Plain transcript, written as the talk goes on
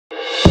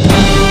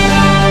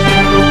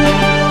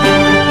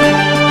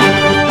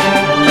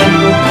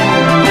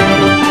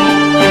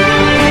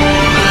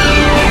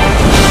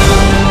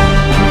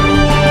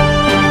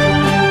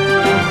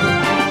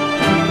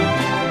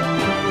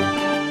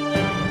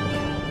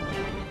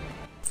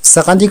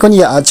Sakandikon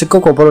ya CHIK ko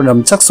KOBOR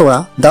namchak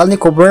soa dalni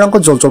KOBOR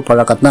rangko joljol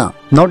parakatna.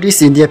 North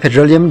East India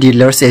Petroleum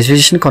Dealers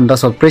Association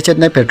kondas operate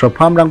na petrol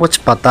pump rangko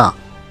chpata.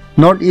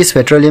 North East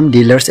Petroleum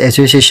Dealers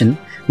Association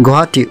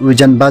Guwahati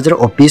Ujan Bazar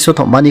office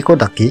thomani ko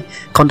daki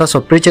kondas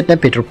operate na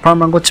petrol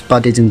pump rangko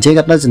chpati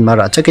jingjengatna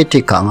jinmara chake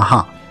tika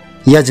ha.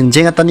 Ya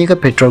jingjengatani ka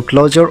petrol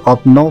closure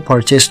of no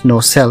purchase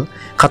no sell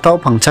khatao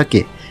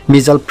phangchake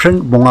Mizal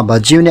print bunga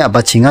bajiu ni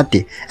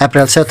abachingati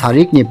April sa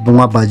tarik ni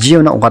bunga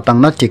bajiu na ugatang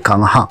na tika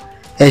ha.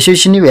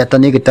 Association ni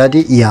wetani kita di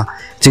ia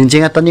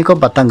jingjengatani ko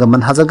batanggaman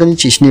hazagani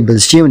chisni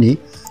bilsiu ni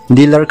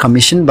dealer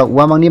commission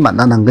bagwamang ni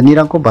matna nanggani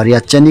rang ko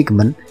bariachani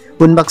gemen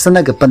unbaksana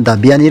gepan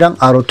dabiani rang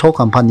aro tho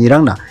company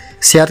rang na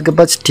siat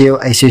gebat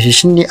teo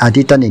association ni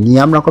aditan ni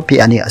niyam rang ko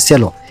piani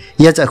aselo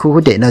ia jakhu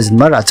hu de na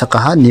jinmar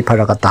achakaha ni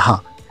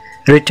parakataha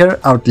retail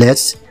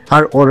outlets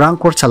ar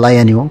orang kor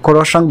chalayani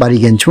korosang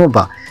barigen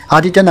chuba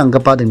aditan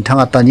anggapa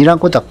dengthang atani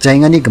rang ko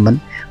dakjaingani gemen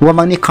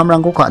wamang ni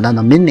khamrang ko kana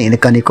namin ni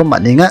nekani ko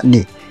matninga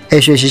ni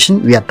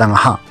Association wiatang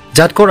ha.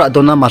 Jatkor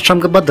adona masram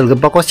geba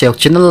dalgeba ko seok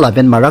channel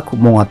laben marak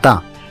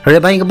mongata.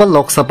 Rebaing geba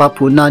Lok Sabha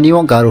puna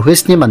niwang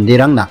garuhis ni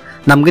mandirang na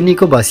namgani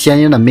ko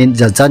basianya na min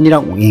jajani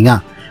rang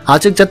unginga.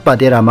 Ajak jat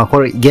pade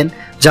ramakor igen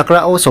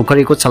jakra o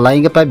sokari ko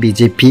chalaing geba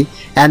BJP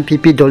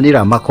NPP dol ni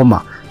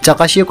ramakoma.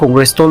 Jakashi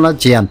Congress dol na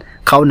jian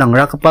kau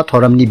nangra geba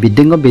thoram ni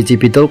bidingo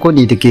BJP dol ko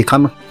ni diki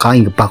kam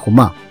kaing geba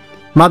koma.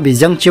 Ma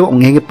bijang chiu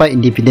ungeng geba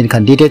independent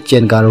candidate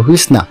jian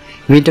garuhis na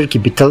Winter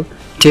Capital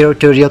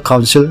Territorial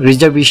Council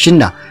Reservation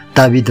na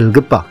tabi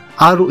dalgapa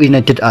aru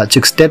United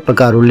CHIK State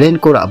pagaru len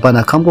ko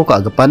abana kamko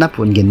ka agapana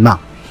pungin ma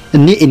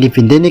ni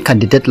independent ni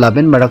candidate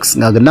laben maraks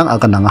ngaganang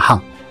akanang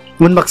ha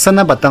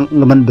unbaksana batang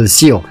ngaman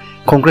bilsio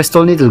Congress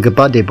tol ni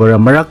dalgapa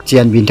Deborah marak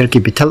jian Winter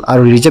Capital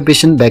aru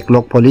reservation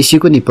backlog policy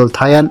ko nipol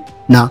thayan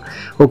na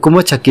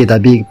hukumo chaki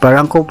dabi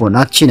parangko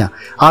pona china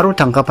aru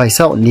tangka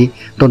paisa ni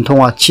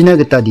tontonga china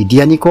geta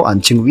didiani ko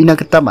anching wina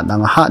geta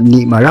manang ha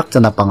ni marak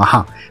jana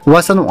pangaha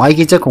wasan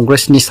aigija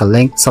Congress ni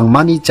saleng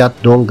sangmani jat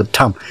dol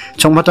getam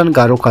chongmatan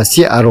garo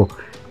kasi aro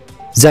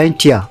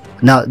zaintia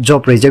na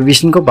job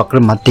reservation ko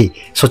bakram mati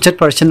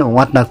sochet person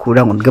ongat na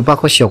kurang ungeba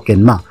ko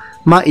syoken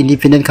ma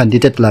independent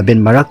candidate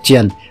laben marak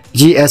jian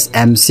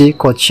GSMC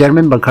ko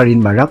chairman Bakarin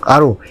Marak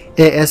aro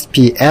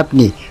ASPF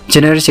ni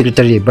General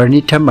Secretary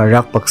Bernie Tam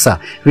Marak paksa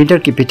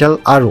Winter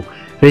Capital aro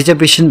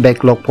reservation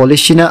backlog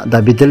policy na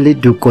dabidali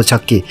duko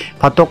chaki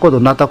patoko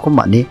donata ko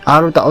mani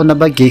aro taon na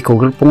bagi ko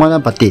grupungana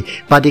pati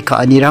padi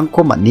ka anirang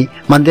ko mani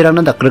mandirang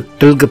na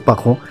dakrek tilgepa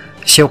ko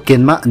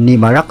syoken ma ni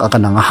Marak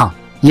akananga ha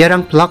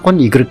yarang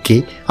plakon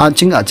igrki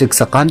anching ajik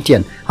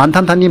sakantian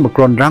antantani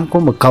mukron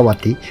rangko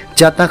mukawati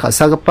jata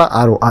khasagapa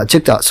aro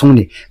ajik ta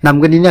sungni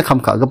namgani na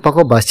khamka gapa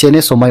ko basene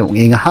somai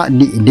ungenga ha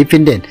ni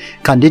independent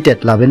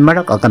candidate laben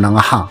marak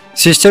akananga ha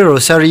Sister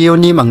Rosario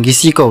ni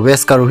mangisi ko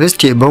West Karuhis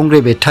ti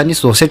bongre bethani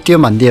society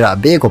mandira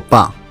be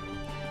gopa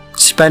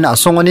Spain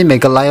asongoni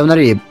Megalayo na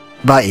ri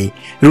bai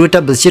ruta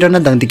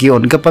bilsirana dangdiki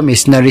ongapa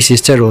missionary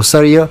Sister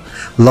Rosario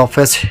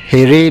Lopez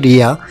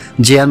Heredia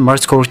jian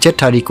March korche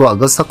tariko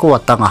agasako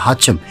watanga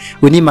hachum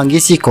uni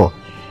mangisi ko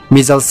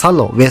Mizal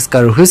Salo West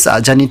Karuhis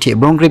ajani ti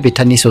bongre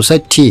bethani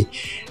society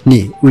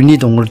ni uni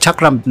dongur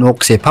chakram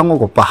nok se phango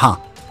gopa ha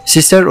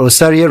Sister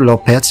Rosario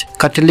Lopez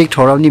Catholic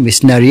Thorauni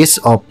Missionaries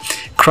of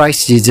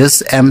Christ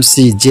Jesus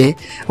MCJ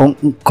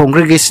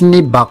congregation ni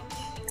bak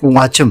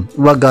ungachum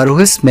wa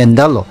garuhis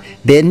mendalo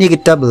beni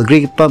kita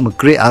belgri pa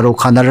mukri aro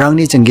khanarang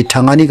ni jenggi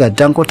thangani ga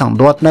dangko thang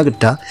dotna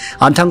gita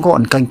antangko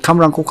onkang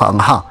kamrang ko khang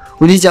ha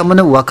uni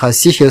jamana wa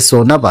khasi he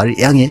sona bari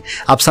yange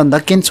apsan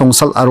dakin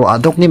songsal aro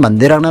adok ni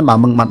mandirang na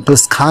mamang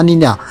mantus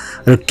khani na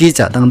rki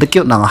ja dang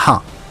dekyo nang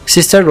ha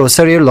Sister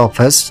Rosario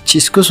Lopez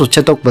chisku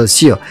sochetok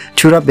balsio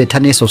thura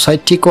bethani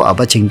society ko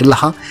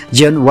abachingdla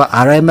jian wa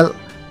RML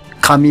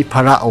kami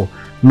parao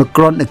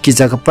Mukron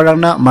kijaga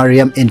parangna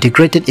Mariam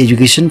Integrated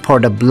Education for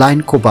the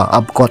Blind koba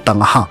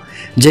abkotang ha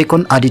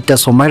Jekon adita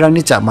somairang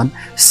ni chaman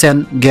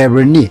Saint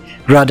Gabriel ni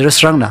brothers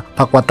rangna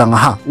pakwatang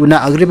ha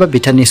una agriba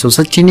bithani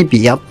society ni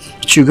biap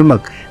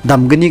chugumak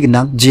damgani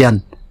gnang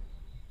jian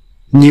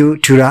New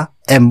Tura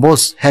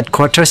Embos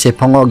headquarters se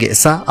phongo ge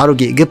sa aro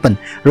ge gepan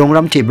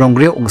rongram ti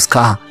brongre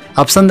ungska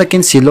apsan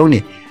dakin silong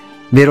ni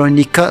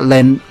Veronica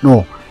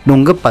Leno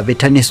nongga pa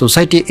bethani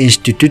society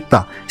institute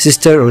pa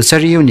Sister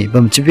Rosario ni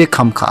bamchibe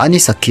khamkha ani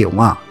sakhi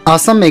unga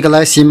Assam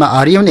Meghalaya sima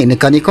ariyo ni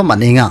nekani ko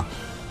manenga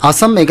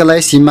Assam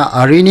Meghalaya sima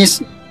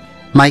arinis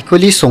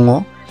Maikoli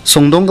songo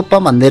songdong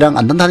pa manderang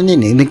andanthani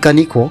ni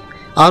nekani ko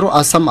aro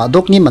Assam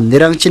adok ni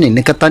manderang chin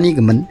nekatani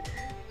gemen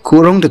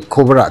kurong de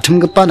kobra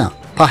thumgpa na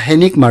pa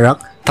henik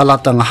marak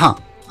talatang ha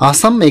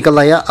Assam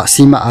Meghalaya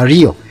sima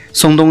ariyo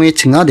songdong e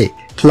chingade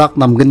thlak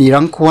namgani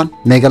rangkwan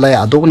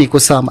Meghalaya adok ni ko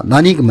sa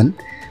nani gemen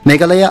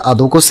Meghalaya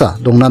adokosa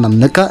dongna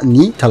namneka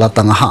ni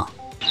talatanga ha.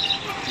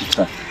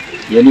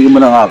 Yani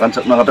gemen ang akan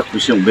sak nakata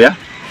kusyong be.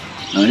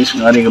 Nangis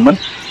ngani gemen.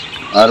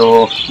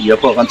 Aro iya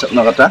ko akan sak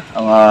nakata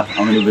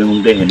ang ni bemung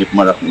de henip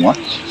marak mo.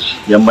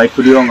 Yang mai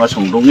kudio nga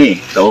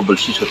songdonge taw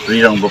belsi sotri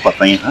rang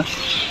bapatay ha.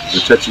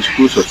 Ucha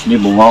chisku sotni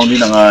bungau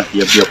ni nga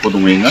iya ko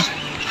dongenga.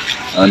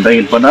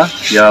 Andai pana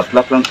ya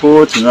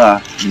pelakangku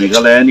cenga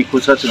Meghalaya ni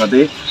kusa cenga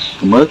de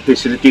kemer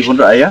facility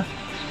konda ayah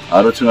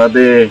aro cenga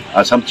de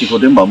Assam CHIK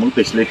de mamung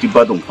facility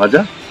ba dong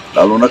aja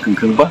lalu na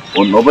kengkeng ba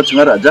on noba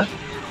cenga raja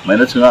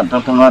mana cenga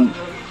tangan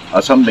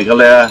Assam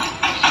Meghalaya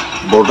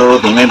border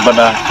dongen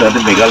pana cenga de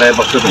Meghalaya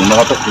baksa dong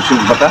na kata kusi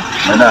bata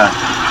mana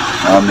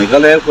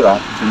Meghalaya kura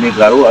ini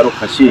garu aro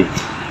khasi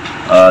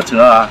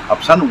cenga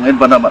apsan dongen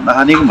pana mana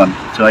hani keman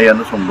cenga ya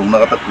no som dong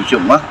na kata kusi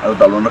ma aro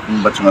lalu na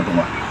kengba cenga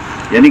dong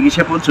yani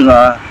kisah pun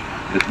cenga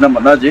dekna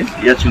mana je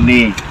ya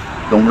cuni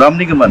dongram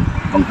ni keman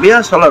bangpia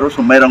salah ros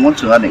mairangon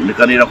cenga nek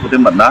lekani rakote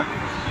mana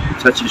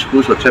caci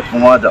school so chat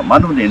puma da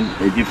manunin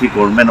AGP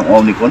government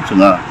on ni kon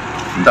cenga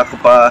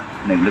dakpa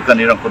nek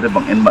lekani rakote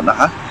bang en mana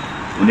ha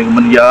uni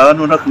keman ya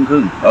no na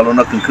kengkeng kalau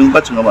na kengkeng ba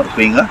cenga mar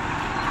pinga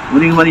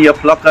uni keman ya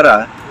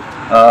plakara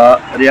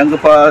riang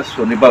pa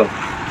sonibal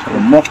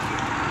mo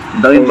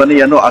dangin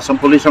bani ya no Assam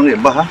police ang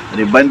iba ha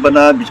ribain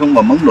bana bisong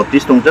mamang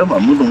notice dongja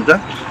mamung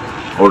dongja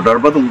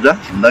order ba dongja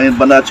dangin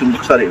bana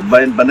chumbuk sari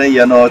bain bana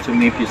yano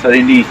chuni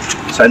fishery ni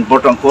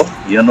signboard angko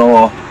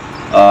yano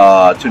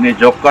chuni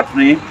job card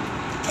ni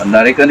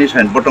nareka ni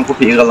signboard angko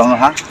pigalang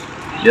ha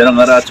yana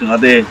ngara chunga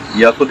de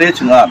yakode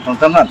chunga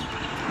tangtangan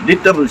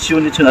ditable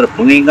siuni chunga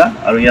punginga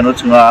aru yano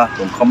chunga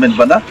comment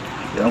bana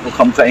yana ko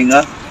khamka inga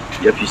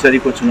ya fishery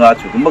ko chunga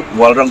chukumak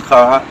walrang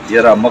kha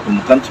yara mak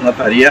mukan chunga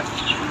tharia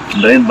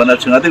dangin bana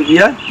chunga de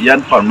iya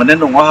yan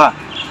permanent ongwa ha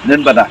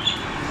nen bana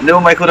ne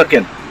mai ko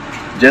raken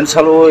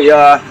Jensalo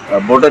ya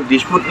border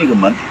dispute ni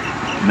keman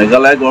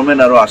Meghalaya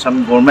government atau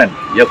Assam government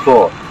ya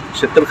ko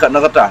settle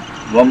kana kata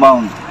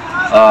gomang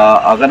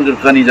agan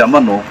gerkani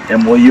zaman no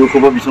MOU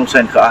ko ba bisong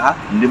sign ka ha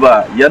hindi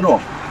ba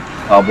yano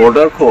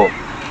border ko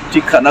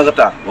CHIK kana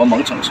kata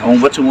gomang sang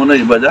ba chungona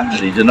ibaja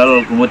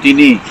regional committee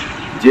ni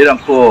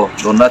jerang ko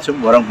donna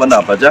chum warang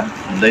bana baja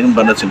ndeng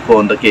bana chimpo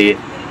ndake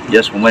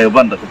ya sumay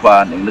ban da ko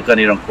pa ning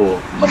lekani rang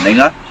ko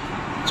manenga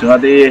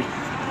chungade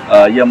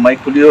ya mai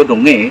kulio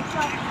donge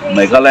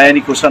Meghalaya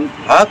ni kusan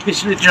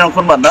facility nang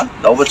kon mana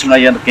daw ba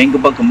cenga yan keng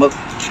gebak gebak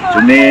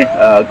june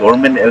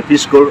government LP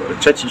school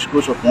church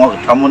school so tong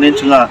tamonin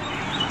cenga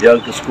ya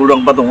school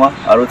rang ba donga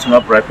aro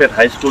cenga private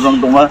high school rang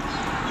donga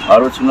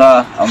aro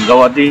cenga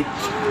Angawadi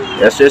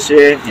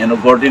SSA yano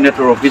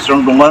coordinator office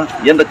rang donga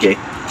yan dake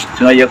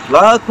cenga ya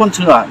kla kon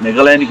cenga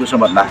Meghalaya ni kusan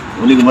mana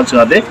uni geman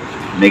cenga de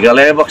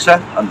Meghalaya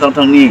baksa antang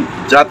tang ni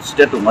jat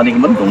state ngani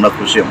geman dongna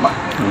kusi ma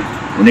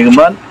uni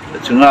geman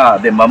cenga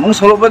de mamung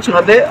solo ba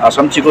cenga de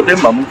Assam CHIK de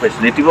mamung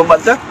facility ba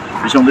maja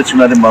bisong de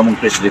cenga de mamung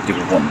facility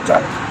ba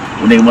maja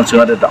uni geman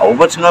cenga de daw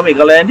ba cenga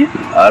Meghalaya ni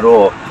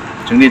aro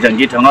cengni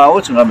janggi thanga o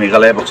cenga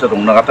Meghalaya baksa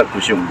dongna kata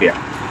kusiung bia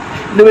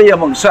lebe ya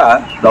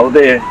mangsa daw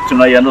de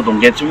cenga yano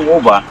dongge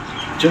chimo ba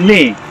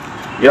cengni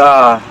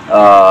ya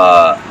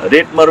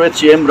red marwet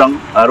CM rang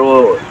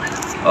aro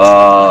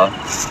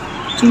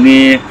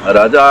cengni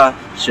raja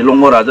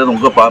Silongo raja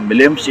dongga pa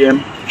Milem CM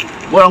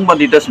orang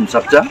bandita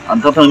semsakja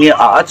antang ni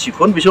CHIK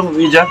bisong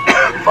wija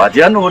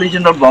bagian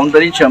original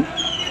boundary cham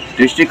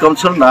district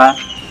council na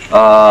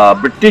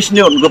British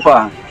ni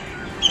ungapa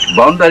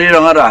boundary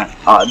rangara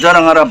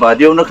rangara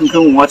badio na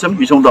kengkeng wacham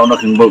bisong daw na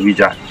kengbo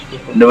wija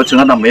nebo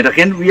cenga na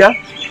meraken wia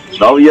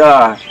daw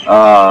ya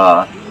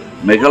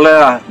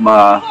Meghalaya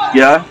ma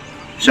ya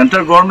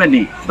central government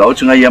ni daw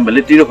cenga ya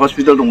military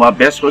hospital dongwa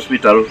best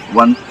hospital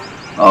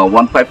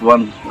 101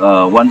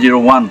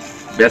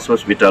 best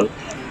hospital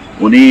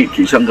uni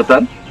kisang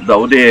katan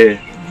daude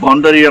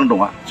boundary yang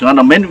donga cenga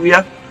na main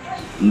wia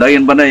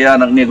ndayen bana ya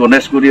nak ni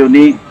gones kurio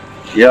ni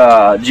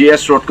ya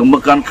GS road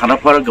gembekan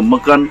khanapara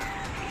gembekan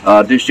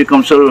district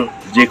council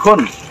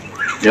jekon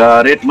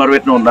ya red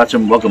marwet no na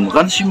chem ba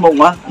gembekan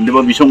simonga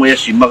ndiba bisong ya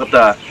sima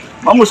kata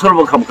mamu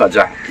sorba kham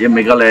kaja ya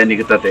Meghalaya ni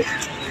kata te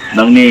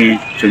nang ni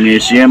chungi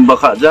CM ba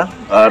khaja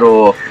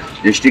aro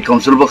district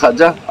council ba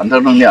khaja andar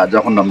nang ni aja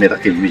kon na mera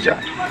ke wija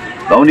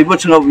dauni bo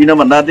cenga wina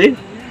manade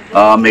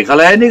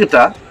Meghalaya ni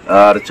kata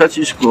church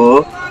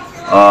school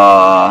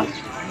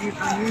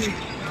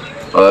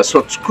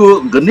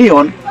school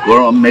genion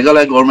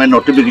Meghalaya government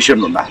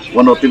notification na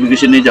one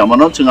notification ni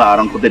jamano cenga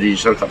arang ko de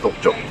register ka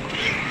tokjok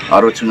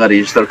aro cenga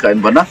register ka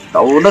bana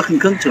tauna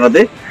kengkeng cenga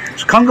de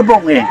khang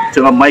gebong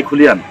cenga mai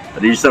kulian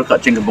register ka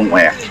ceng gebong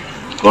ya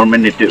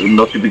government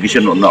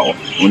notification na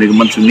uni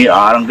geman cungi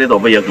arang de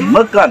doba ya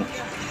gemakan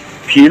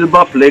field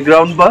ba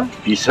playground ba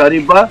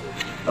fishery ba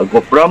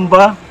gopram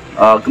ba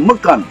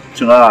gemakan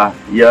cenga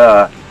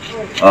ya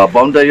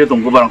boundary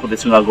dong barang ko de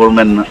cenga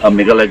government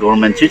Meghalaya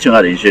government chi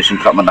cenga registration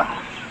ka mana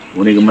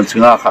uni geman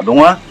cenga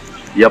khadonga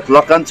ya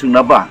plakan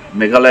cenga ba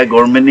Meghalaya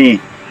government ni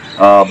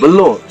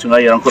bello cenga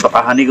yang ko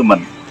takahani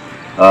geman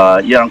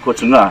yang ko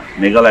cenga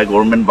Meghalaya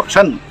government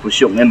baksan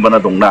kusyong ngen bana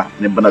dongna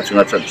ne bana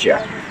cenga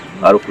chancia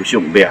aru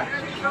kusyong bea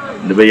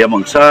nebe ya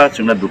mangsa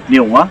cenga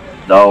dukni onga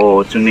daw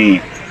cengni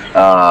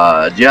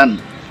jian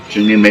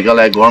cengni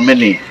Meghalaya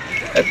government ni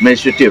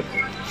administrative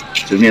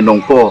cengni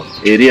nongpo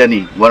area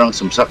ni warang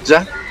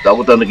semsakja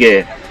dabutan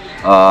ge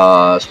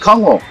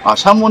kango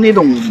asamoni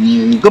dong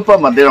gepa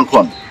manderang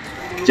kon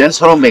jen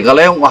saro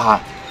Meghalaya onga ha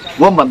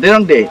wo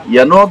manderang de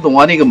yano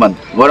dongani geman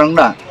warang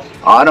na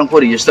arang ko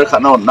register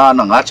kana na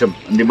ngachem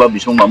ndi ba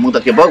bisong mamung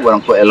take ba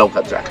warang ko allow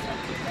katra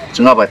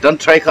chinga ba tan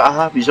try ka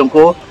ha bisong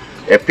ko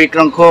epic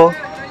rang ko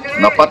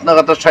napat na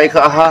kata try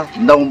ka ha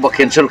ndang ba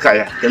cancel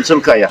kaya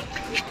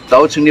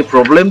tau chingni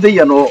problem de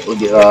yano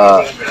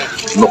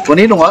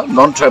nokoni nonga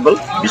non tribal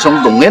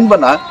bisong dongen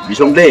bana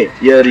bisong de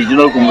ya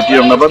regional committee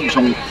rang na ba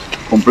bisong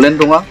complaint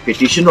donga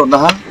petition on na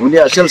ha uni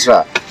asel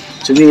sa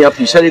chingni ya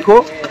fishery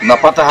ko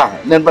napata ha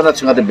nen bana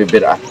chinga de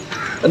bebera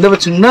anda ba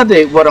chingna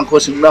de warang ko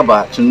singna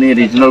ba chingni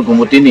regional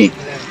committee ni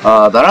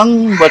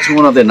darang ba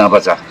chinguna de na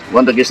baja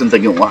wanda gesen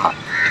tagi wa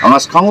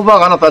angas khamu ba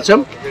gana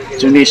tacham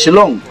chingni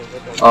Shillong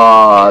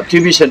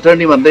TV center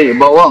ni mande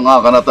ba wa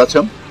nga gana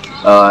tacham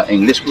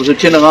English ku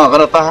suche nga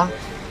gana ta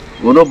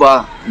uno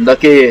ba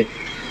ndake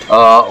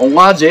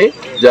onga je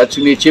ja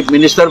chingni chief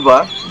minister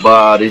ba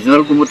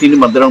regional committee ni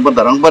mandarang ba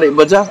darang ba re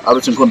baja aru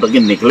chingkon tagi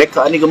neglect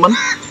ka ani gaman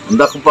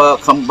ndak pa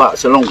khamba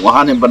Shillong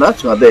wa ne bana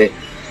chinga de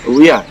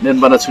uya nen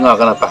bana chinga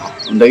kana ta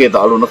ndage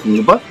da alu na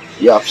khungba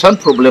ya absan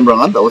problem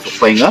rangan da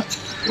painga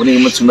uni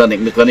mun chingna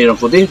nek kani rang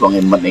kode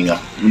bangin maninga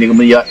uni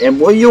gum ya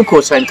MOU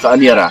ko sign ka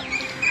aniara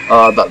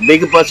da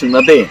big pa chingna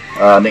de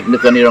nek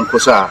kani rang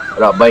kosa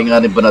ra bainga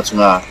ne bana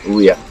chinga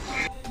uya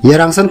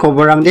yarangsan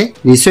koborang de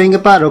nisoing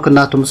pa ro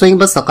kana tumsoing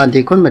ba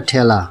sakandi kon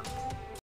mathela